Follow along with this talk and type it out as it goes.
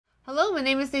Hello, my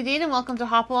name is Nadine and welcome to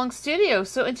Hop Along Studio.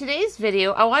 So in today's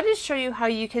video, I wanted to show you how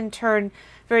you can turn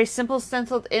very simple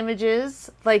stenciled images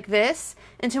like this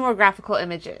into more graphical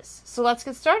images. So let's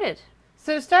get started.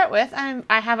 So to start with,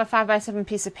 I have a 5x7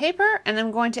 piece of paper and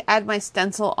I'm going to add my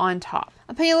stencil on top.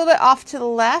 I'm putting a little bit off to the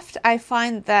left. I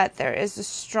find that there is a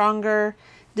stronger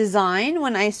design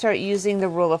when I start using the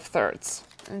rule of thirds.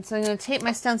 And so I'm going to tape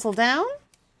my stencil down.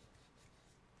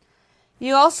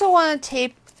 You also want to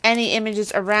tape any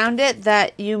images around it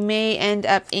that you may end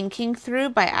up inking through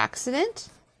by accident.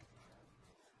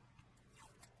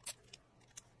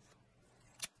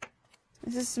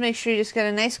 This is to make sure you just get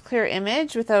a nice clear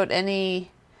image without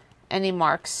any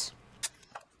marks.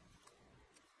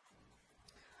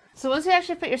 So once you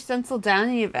actually put your stencil down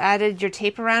and you've added your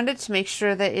tape around it to make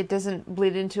sure that it doesn't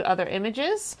bleed into other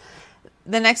images,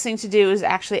 the next thing to do is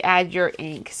actually add your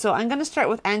ink. So I'm going to start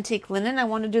with antique linen. I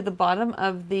want to do the bottom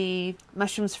of the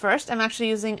mushrooms first. I'm actually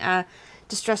using a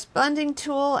distress blending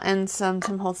tool and some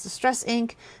Tim Holtz distress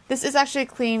ink. This is actually a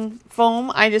clean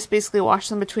foam. I just basically wash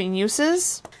them between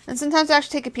uses. And sometimes I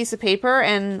actually take a piece of paper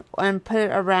and put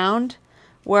it around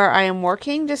where I am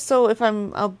working, just so if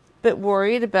I'm a bit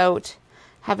worried about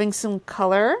having some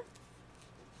color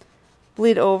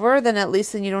bleed over, then at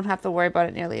least you don't have to worry about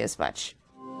it nearly as much.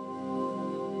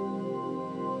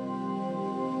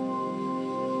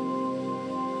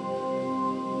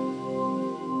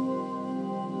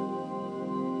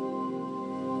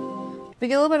 If we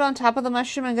get a little bit on top of the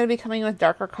mushroom, I'm going to be coming with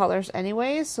darker colors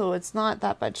anyway, so it's not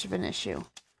that much of an issue.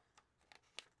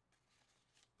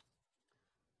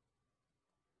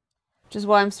 Which is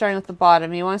why I'm starting with the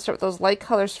bottom. You want to start with those light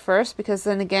colors first, because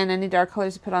then again, any dark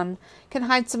colors you put on can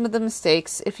hide some of the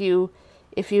mistakes if you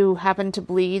happen to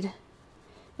bleed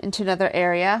into another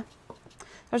area.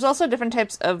 There's also different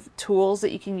types of tools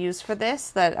that you can use for this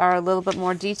that are a little bit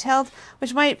more detailed,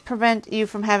 which might prevent you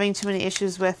from having too many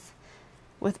issues with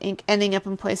ink ending up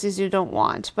in places you don't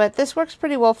want. But this works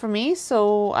pretty well for me,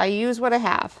 so I use what I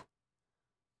have.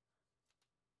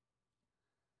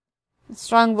 I'm a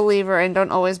strong believer in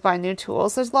don't always buy new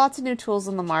tools. There's lots of new tools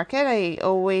in the market. I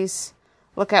always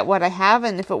look at what I have,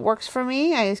 and if it works for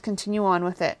me, I just continue on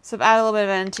with it. So I've added a little bit of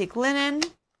antique linen.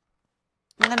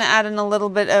 I'm going to add in a little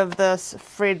bit of this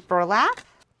frayed burlap.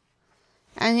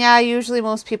 And yeah, usually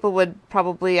most people would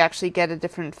probably actually get a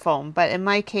different foam, but in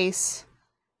my case,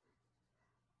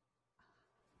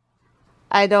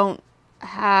 I don't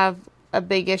have a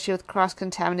big issue with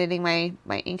cross-contaminating my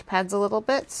ink pads a little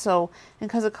bit. So, and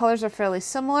because the colors are fairly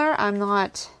similar, I'm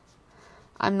not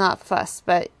fussed.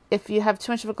 But if you have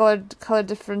too much of a color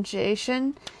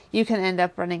differentiation, you can end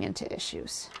up running into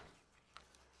issues.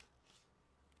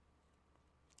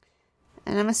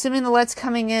 And I'm assuming the light's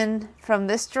coming in from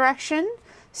this direction,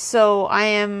 so I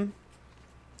am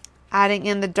adding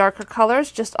in the darker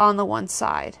colors just on the one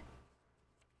side.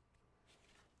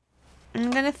 I'm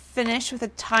going to finish with a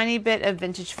tiny bit of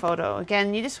vintage photo.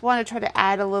 Again, you just want to try to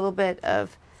add a little bit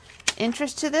of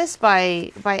interest to this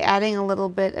by adding a little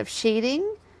bit of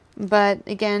shading, but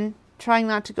again, trying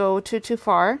not to go too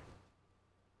far.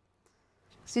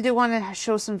 So you do want to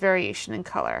show some variation in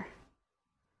color.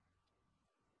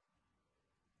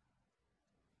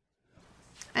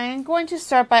 I'm going to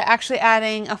start by actually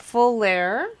adding a full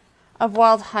layer of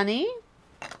wild honey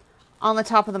on the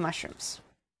top of the mushrooms.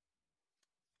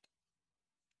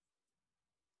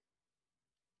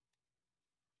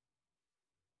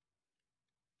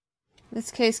 In this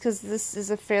case, because this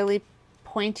is a fairly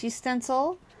pointy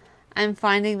stencil, I'm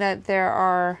finding that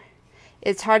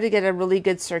it's hard to get a really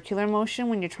good circular motion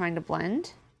when you're trying to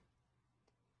blend.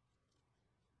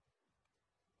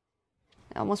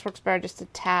 It almost works better just to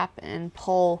tap and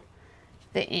pull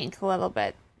the ink a little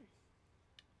bit.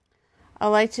 I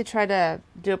like to try to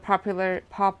do a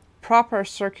proper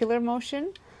circular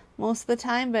motion most of the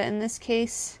time, but in this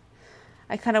case,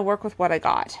 I kind of work with what I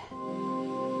got.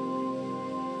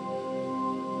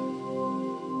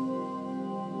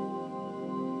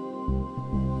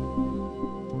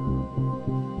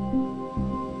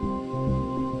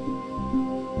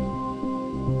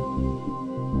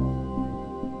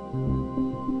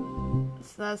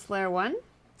 So that's layer one.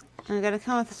 I'm going to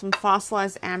come with some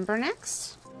fossilized amber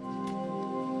next.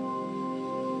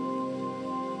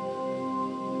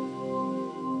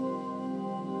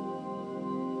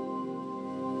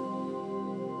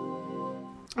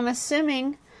 I'm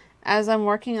assuming as I'm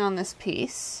working on this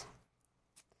piece,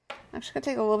 I'm actually going to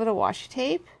take a little bit of washi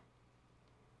tape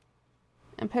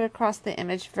and put it across the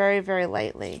image very, very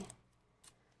lightly.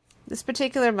 This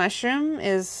particular mushroom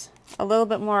is a little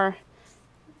bit more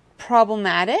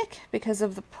problematic because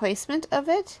of the placement of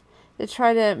it, to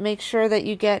try to make sure that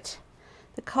you get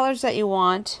the colors that you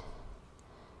want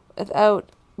without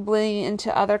blending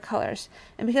into other colors.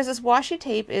 And because this washi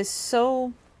tape is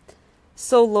so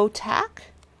low tack,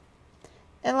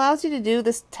 it allows you to do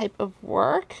this type of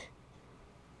work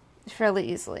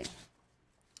fairly easily.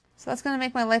 So that's going to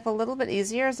make my life a little bit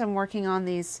easier as I'm working on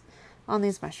these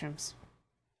mushrooms.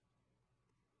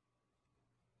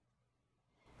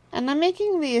 And I'm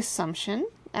making the assumption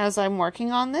as I'm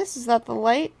working on this is that the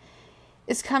light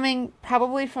is coming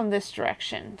probably from this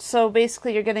direction. So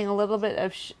basically you're getting a little bit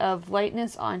of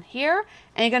lightness on here,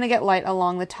 and you're going to get light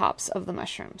along the tops of the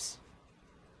mushrooms.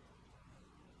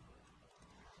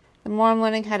 The more I'm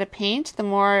learning how to paint, the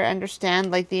more I understand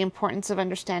like the importance of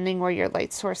understanding where your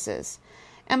light source is.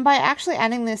 And by actually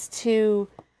adding this to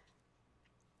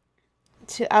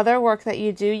other work that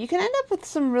you do, you can end up with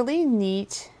some really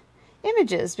neat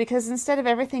images, because instead of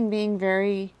everything being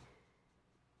very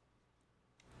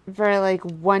like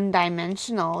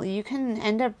one-dimensional, you can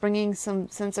end up bringing some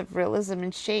sense of realism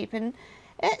and shape. And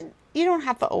you don't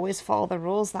have to always follow the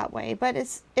rules that way, but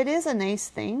it is a nice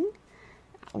thing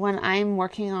when I'm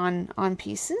working on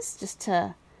pieces, just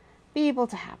to be able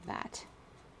to have that.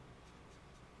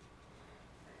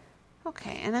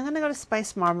 Okay, and I'm going to go to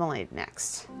Spice Marmalade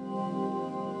next.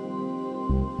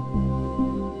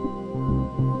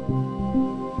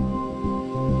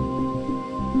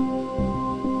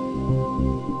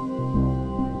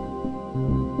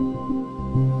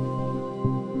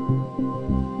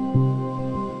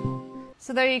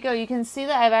 So there you go. You can see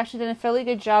that I've actually done a fairly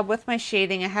good job with my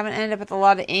shading. I haven't ended up with a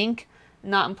lot of ink,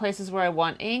 not in places where I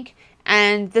want ink.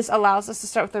 And this allows us to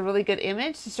start with a really good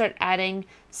image to start adding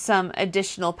some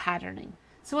additional patterning.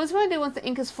 So what I want to do once the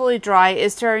ink is fully dry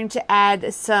is starting to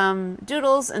add some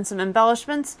doodles and some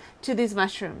embellishments to these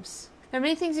mushrooms. There are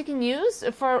many things you can use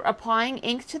for applying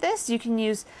ink to this. You can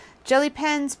use jelly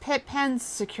pens, Pitt pens,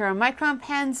 Sakura Micron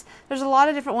pens. There's a lot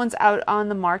of different ones out on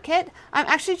the market. I'm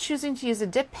actually choosing to use a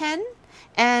dip pen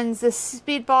and the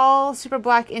Speedball Super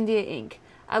Black India ink.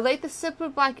 I like the Super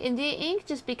Black India ink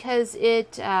just because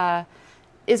it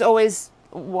is always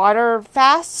water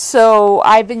fast, so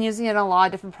I've been using it on a lot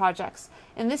of different projects.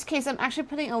 In this case, I'm actually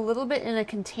putting a little bit in a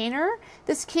container.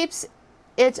 This keeps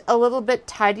it a little bit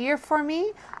tidier for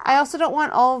me. I also don't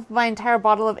want all of my entire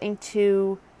bottle of ink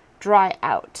to dry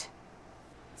out.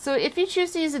 So if you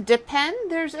choose to use a dip pen,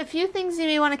 there's a few things you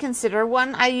may want to consider.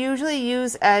 One, I usually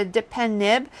use a dip pen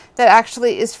nib that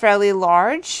actually is fairly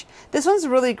large. This one's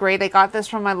really great. I got this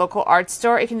from my local art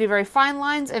store. It can do very fine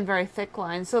lines and very thick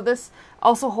lines. So this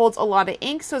also holds a lot of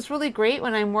ink, so it's really great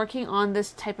when I'm working on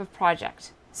this type of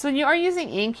project. So when you are using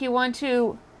ink,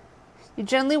 you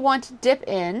generally want to dip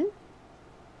in,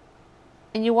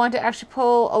 and you want to actually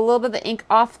pull a little bit of the ink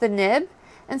off the nib.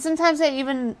 And sometimes I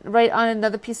even write on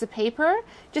another piece of paper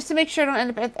just to make sure I don't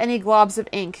end up with any globs of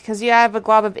ink. Because you have a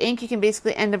glob of ink, you can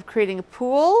basically end up creating a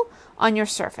pool on your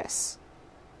surface.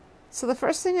 So the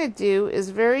first thing I do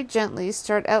is very gently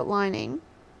start outlining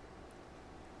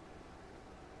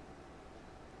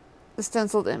the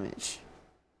stenciled image.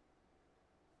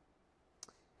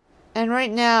 And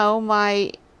right now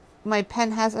my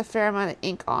pen has a fair amount of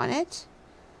ink on it.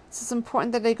 So it's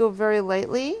important that I go very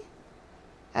lightly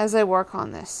as I work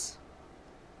on this.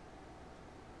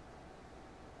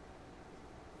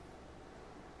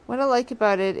 What I like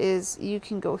about it is you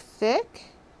can go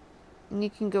thick and you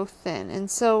can go thin.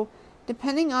 And so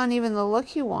depending on even the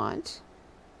look you want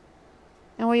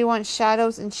and where you want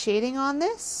shadows and shading on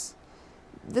this,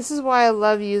 this is why I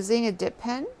love using a dip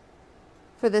pen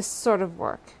for this sort of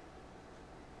work.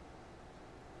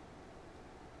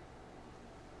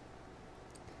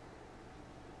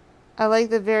 I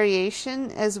like the variation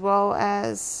as well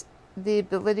as the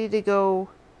ability to go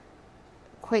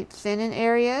quite thin in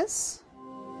areas.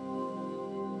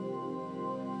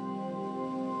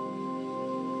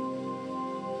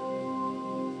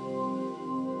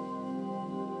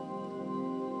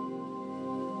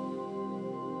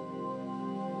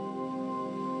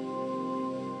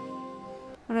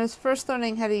 When I was first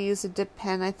learning how to use a dip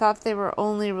pen, I thought they were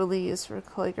only really used for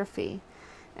calligraphy.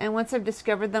 And once I've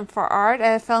discovered them for art, I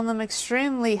have found them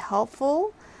extremely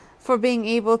helpful for being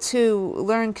able to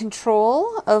learn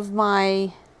control of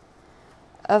my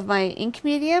ink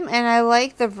medium. And I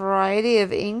like the variety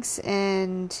of inks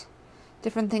and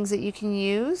different things that you can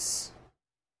use.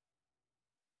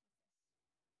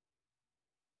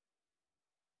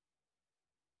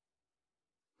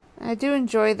 I do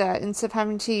enjoy that instead of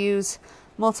having to use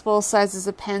multiple sizes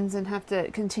of pens and have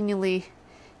to continually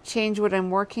change what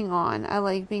I'm working on. I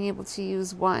like being able to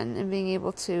use one and being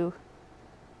able to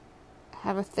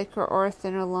have a thicker or a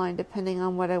thinner line depending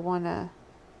on what I want to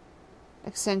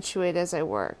accentuate as I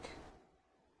work.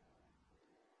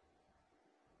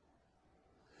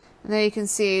 And there you can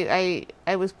see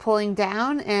I was pulling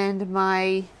down and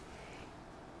my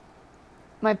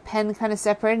pen kind of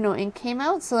separated, no ink came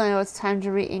out, so I know it's time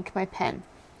to re-ink my pen.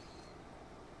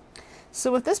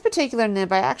 So with this particular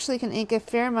nib, I actually can ink a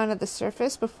fair amount of the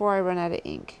surface before I run out of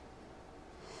ink.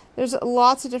 There's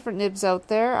lots of different nibs out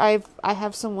there. I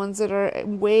have some ones that are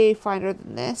way finer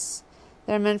than this.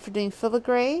 They're meant for doing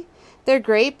filigree. They're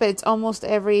great, but it's almost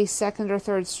every second or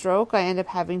third stroke I end up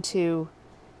having to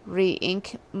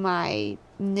re-ink my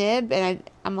nib, and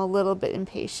I'm a little bit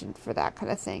impatient for that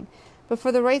kind of thing. But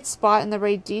for the right spot and the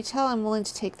right detail, I'm willing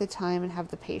to take the time and have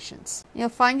the patience. You'll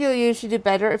find you'll usually do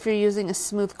better if you're using a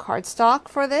smooth cardstock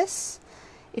for this.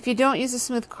 If you don't use a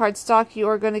smooth cardstock, you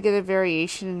are going to get a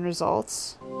variation in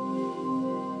results.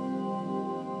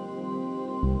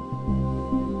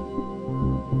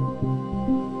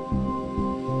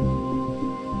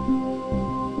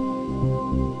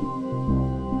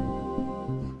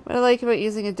 What I like about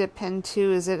using a dip pen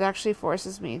too is it actually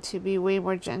forces me to be way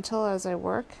more gentle as I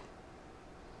work.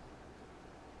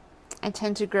 I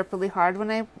tend to grip really hard when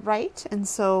I write, and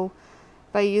so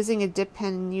by using a dip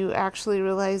pen you actually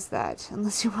realize that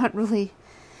unless you want really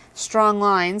strong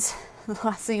lines, the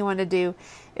last thing you want to do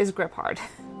is grip hard.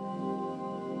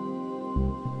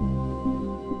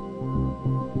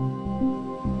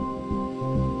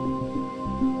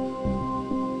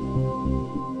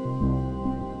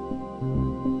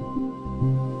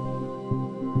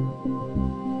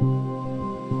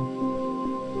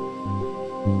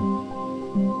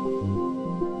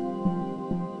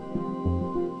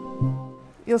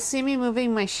 You'll see me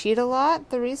moving my sheet a lot.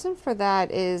 The reason for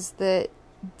that is that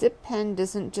dip pen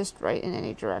doesn't just write in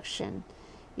any direction.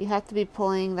 You have to be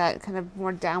pulling that kind of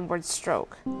more downward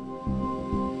stroke.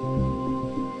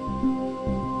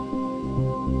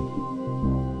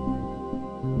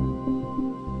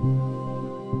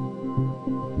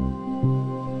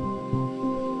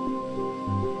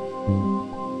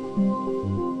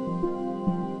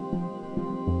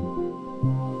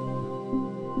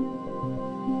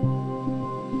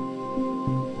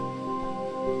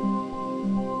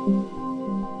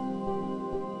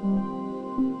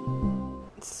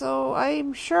 So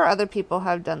I'm sure other people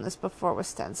have done this before with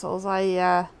stencils.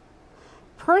 I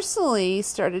personally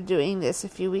started doing this a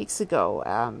few weeks ago.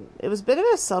 It was a bit of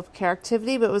a self-care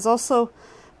activity, but it was also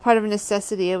part of a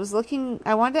necessity. I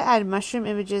wanted to add mushroom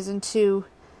images into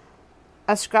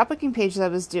a scrapbooking page that I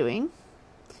was doing,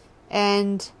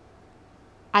 and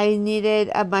I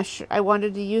needed I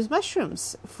wanted to use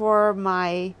mushrooms for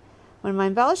one of my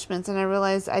embellishments, and I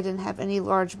realized I didn't have any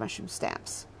large mushroom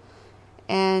stamps.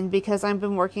 And because I've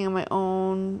been working on my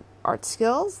own art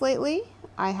skills lately,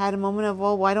 I had a moment of,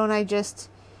 well, why don't I just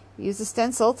use a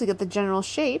stencil to get the general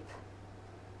shape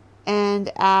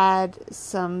and add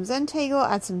some Zentangle,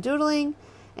 add some doodling,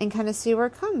 and kind of see where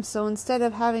it comes. So instead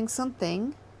of having to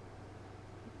feel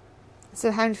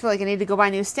like I need to go buy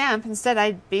a new stamp, instead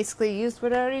I basically used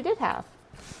what I already did have.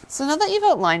 So now that you've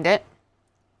outlined it,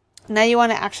 now you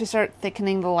want to actually start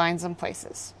thickening the lines in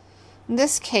places. In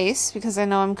this case, because I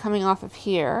know I'm coming off of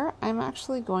here, I'm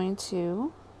actually going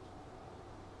to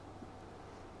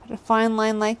put a fine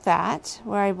line like that,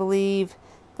 where I believe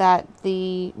that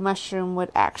the mushroom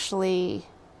would actually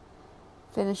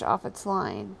finish off its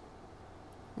line.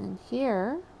 And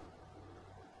here,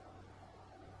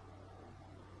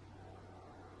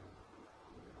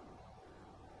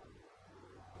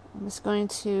 I'm just going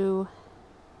to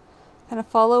kind of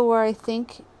follow where I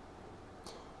think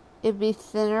it'd be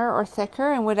thinner or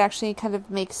thicker and would actually kind of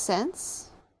make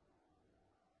sense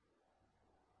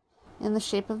in the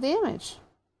shape of the image.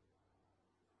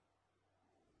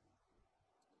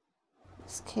 In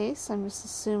this case, I'm just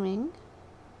assuming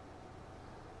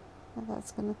that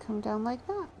that's going to come down like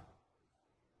that.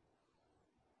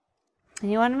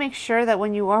 And you want to make sure that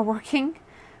when you are working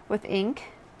with ink,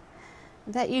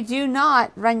 that you do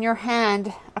not run your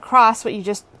hand across what you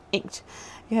just inked.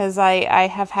 Because I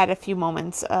have had a few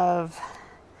moments of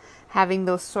having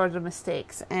those sort of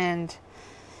mistakes, and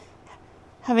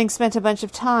having spent a bunch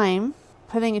of time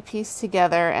putting a piece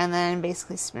together and then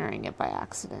basically smearing it by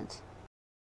accident.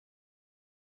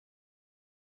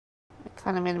 I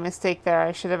kind of made a mistake there.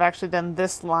 I should have actually done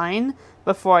this line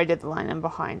before I did the line in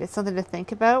behind. It's something to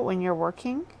think about when you're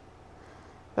working,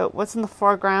 but what's in the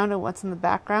foreground and what's in the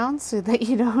background, so that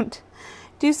you don't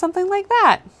do something like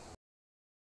that.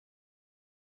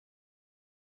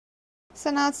 So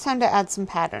now it's time to add some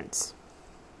patterns.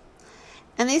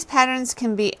 And these patterns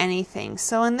can be anything.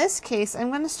 So in this case, I'm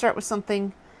going to start with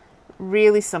something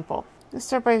really simple. Let's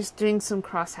start by just doing some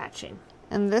cross hatching.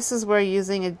 And this is where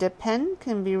using a dip pen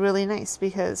can be really nice,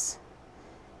 because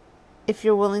if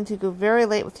you're willing to go very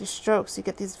light with your strokes, you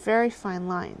get these very fine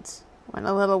lines. Went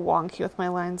a little wonky with my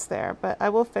lines there, but I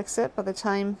will fix it. By the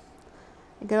time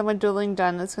I get all my doodling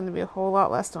done, it's going to be a whole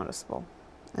lot less noticeable.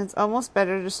 And it's almost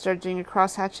better to start doing your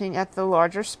cross hatching at the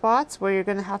larger spots where you're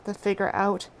going to have to figure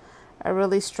out a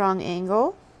really strong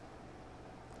angle,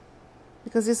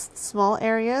 because these small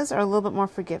areas are a little bit more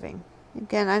forgiving.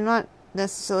 Again, I'm not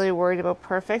necessarily worried about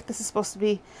perfect. This is supposed to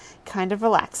be kind of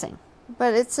relaxing.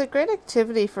 But it's a great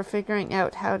activity for figuring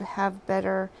out how to have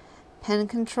better pen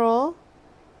control.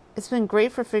 It's been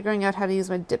great for figuring out how to use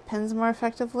my dip pens more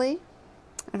effectively.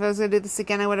 If I was going to do this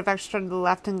again, I would have actually started to the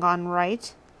left and gone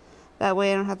right. That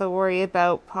way I don't have to worry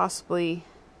about possibly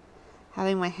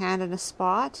having my hand in a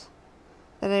spot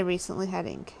that I recently had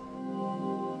ink.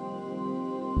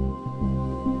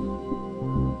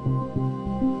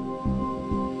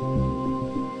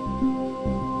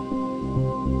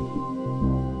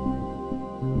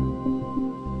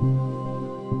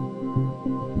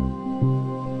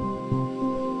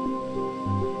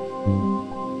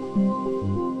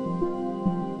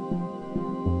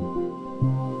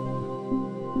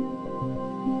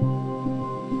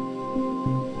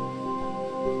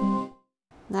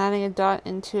 Adding a dot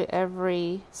into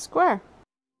every square.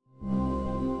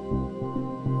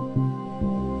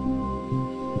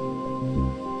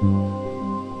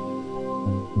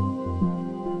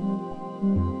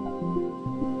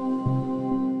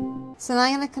 So now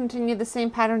I'm going to continue the same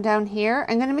pattern down here.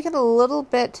 I'm going to make it a little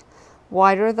bit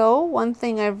wider though. One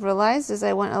thing I've realized is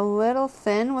I went a little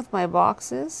thin with my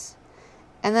boxes,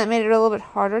 and that made it a little bit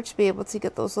harder to be able to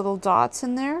get those little dots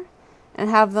in there and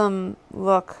have them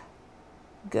look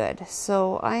good.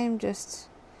 So I am just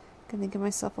going to give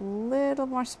myself a little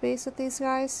more space with these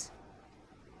guys.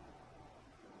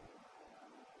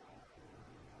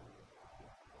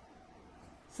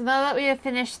 So now that we have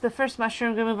finished the first mushroom,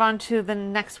 I'm going to move on to the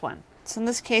next one. So in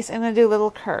this case, I'm going to do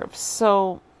little curves.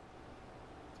 So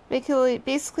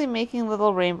basically making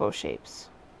little rainbow shapes.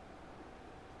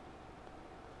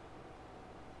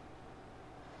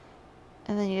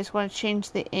 And then you just want to change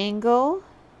the angle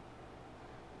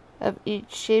of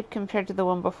each shape compared to the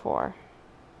one before.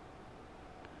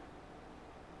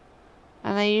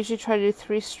 And I usually try to do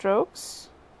 3 strokes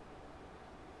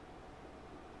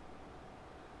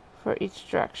for each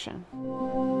direction.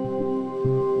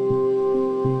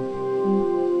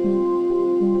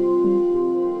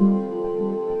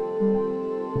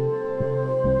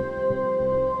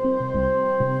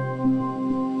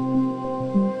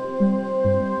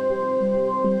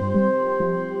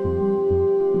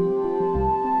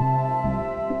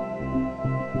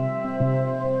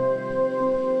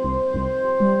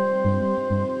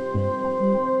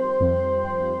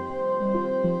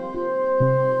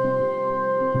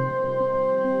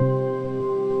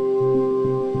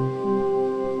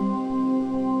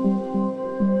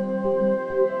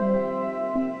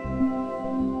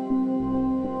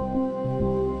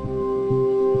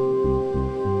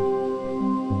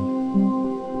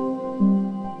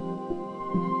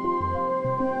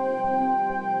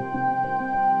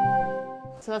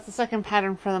 So that's the second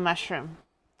pattern for the mushroom.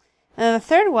 And then the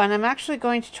third one, I'm actually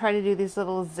going to try to do these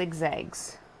little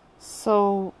zigzags.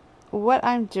 So what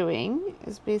I'm doing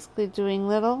is basically doing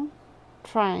little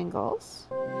triangles.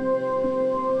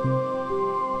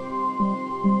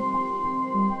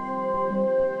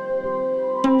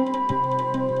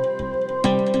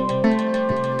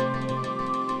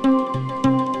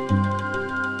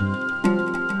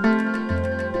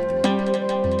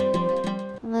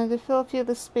 To fill a few of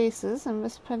the spaces, I'm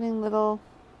just putting little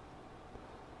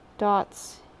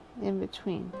dots in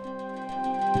between.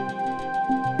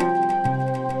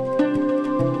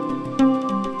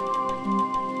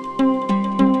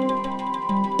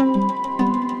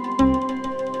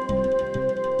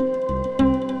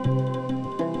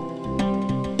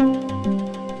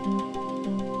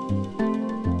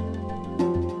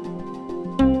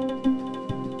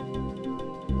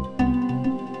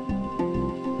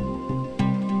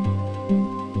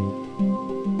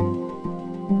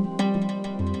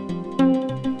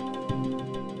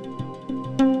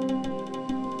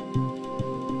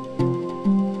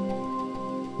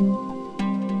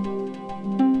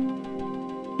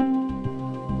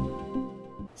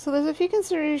 So there's a few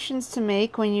considerations to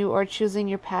make when you are choosing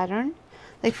your pattern.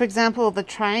 Like for example, the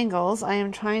triangles, I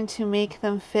am trying to make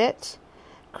them fit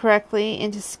correctly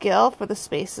into scale for the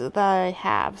spaces that I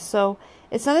have. So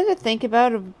it's something to think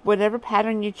about of whatever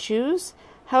pattern you choose,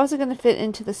 how is it going to fit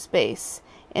into the space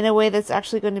in a way that's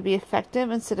actually going to be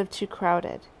effective instead of too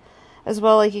crowded. As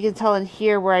well, like you can tell in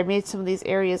here where I made some of these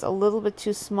areas a little bit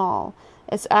too small.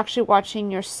 It's actually watching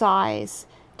your size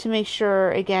to make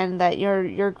sure, again, that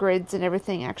your grids and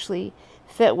everything actually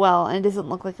fit well and it doesn't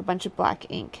look like a bunch of black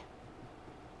ink.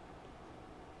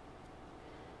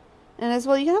 And as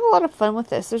well, you can have a lot of fun with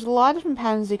this. There's a lot of different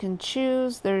patterns you can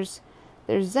choose. There's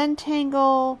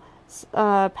Zentangle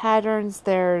patterns,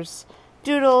 there's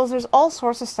doodles, there's all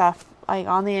sorts of stuff like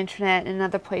on the internet and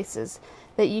other places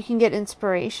that you can get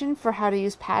inspiration for how to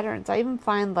use patterns. I even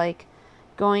find like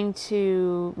going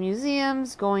to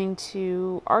museums, going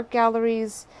to art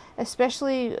galleries,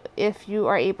 especially if you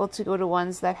are able to go to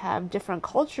ones that have different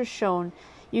cultures shown,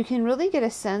 you can really get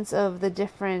a sense of the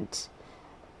different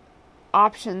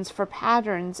options for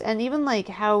patterns, and even like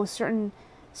how certain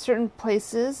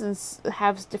places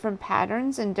have different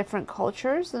patterns in different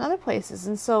cultures than other places.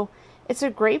 And so it's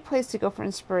a great place to go for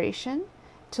inspiration,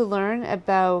 to learn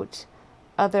about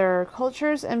other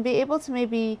cultures and be able to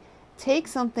maybe take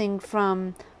something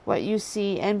from what you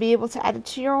see and be able to add it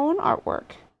to your own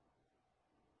artwork.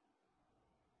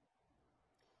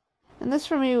 And this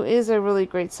for me is a really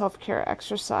great self-care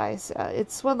exercise.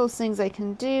 It's one of those things I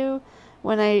can do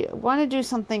when I want to do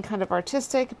something kind of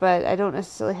artistic, but I don't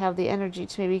necessarily have the energy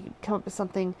to maybe come up with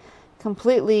something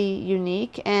completely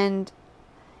unique. And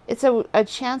it's a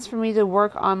chance for me to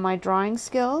work on my drawing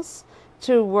skills,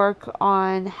 to work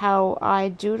on how I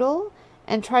doodle,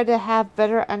 and try to have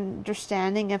better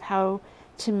understanding of how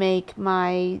to make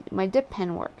my dip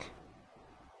pen work.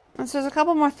 And so there's a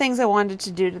couple more things I wanted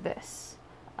to do to this.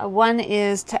 One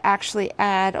is to actually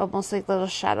add almost like little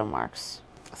shadow marks.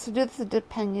 So to do this with the dip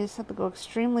pen, you just have to go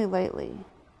extremely lightly.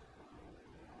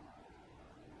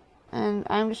 And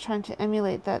I'm just trying to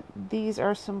emulate that these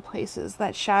are some places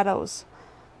that shadows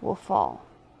will fall.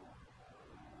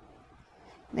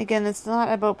 And again, it's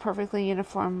not about perfectly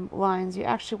uniform lines. You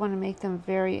actually want to make them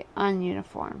very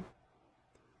ununiform.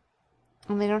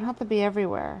 And they don't have to be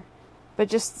everywhere, but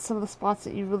just some of the spots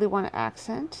that you really want to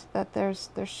accent that there's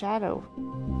shadow.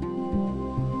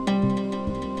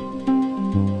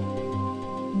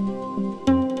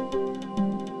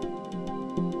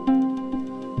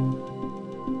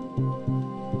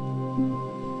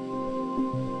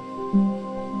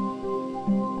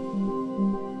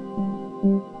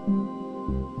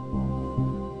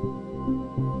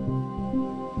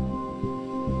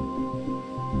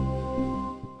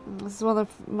 This is one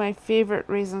of my favorite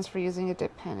reasons for using a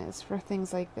dip pen, is for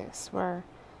things like this, where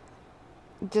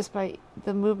just by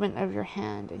the movement of your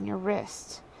hand and your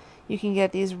wrist, you can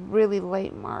get these really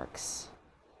light marks.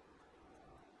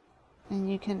 And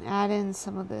you can add in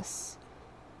some of these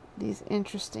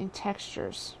interesting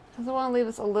textures. Because I want to leave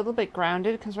this a little bit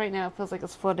grounded, because right now it feels like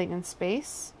it's floating in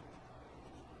space.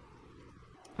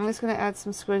 I'm just going to add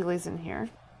some squigglies in here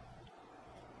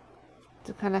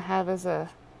to kind of have as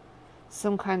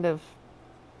some kind of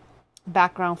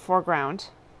background, foreground.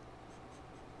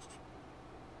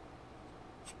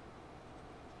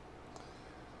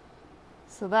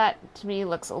 So that to me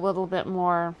looks a little bit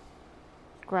more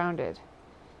grounded.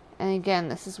 And again,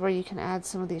 this is where you can add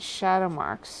some of these shadow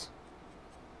marks.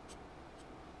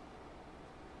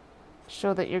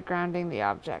 Show that you're grounding the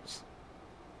object.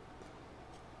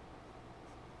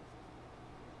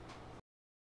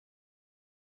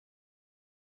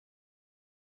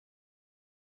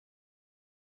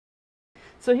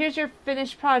 So here's your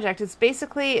finished project. It's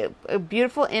basically a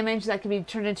beautiful image that can be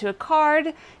turned into a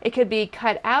card. It could be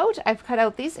cut out. I've cut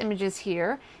out these images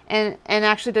here and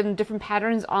actually done different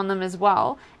patterns on them as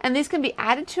well. And these can be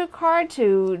added to a card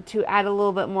to add a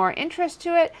little bit more interest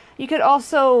to it. You could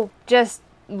also just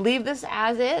leave this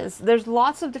as is. There's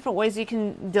lots of different ways you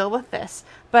can deal with this,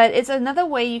 but it's another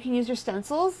way you can use your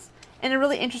stencils in a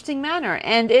really interesting manner,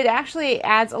 and it actually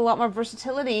adds a lot more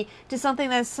versatility to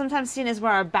something that's sometimes seen as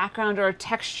more a background or a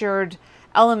textured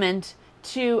element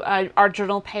to our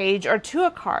journal page or to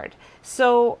a card.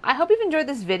 So I hope you've enjoyed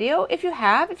this video. If you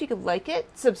have, if you could like it,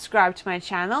 subscribe to my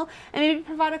channel, and maybe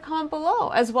provide a comment below.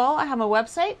 As well, I have my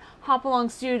website,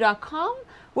 hopalongstudio.com,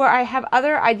 where I have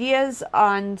other ideas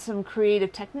on some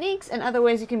creative techniques and other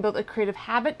ways you can build a creative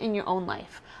habit in your own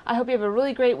life. I hope you have a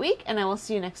really great week, and I will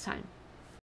see you next time.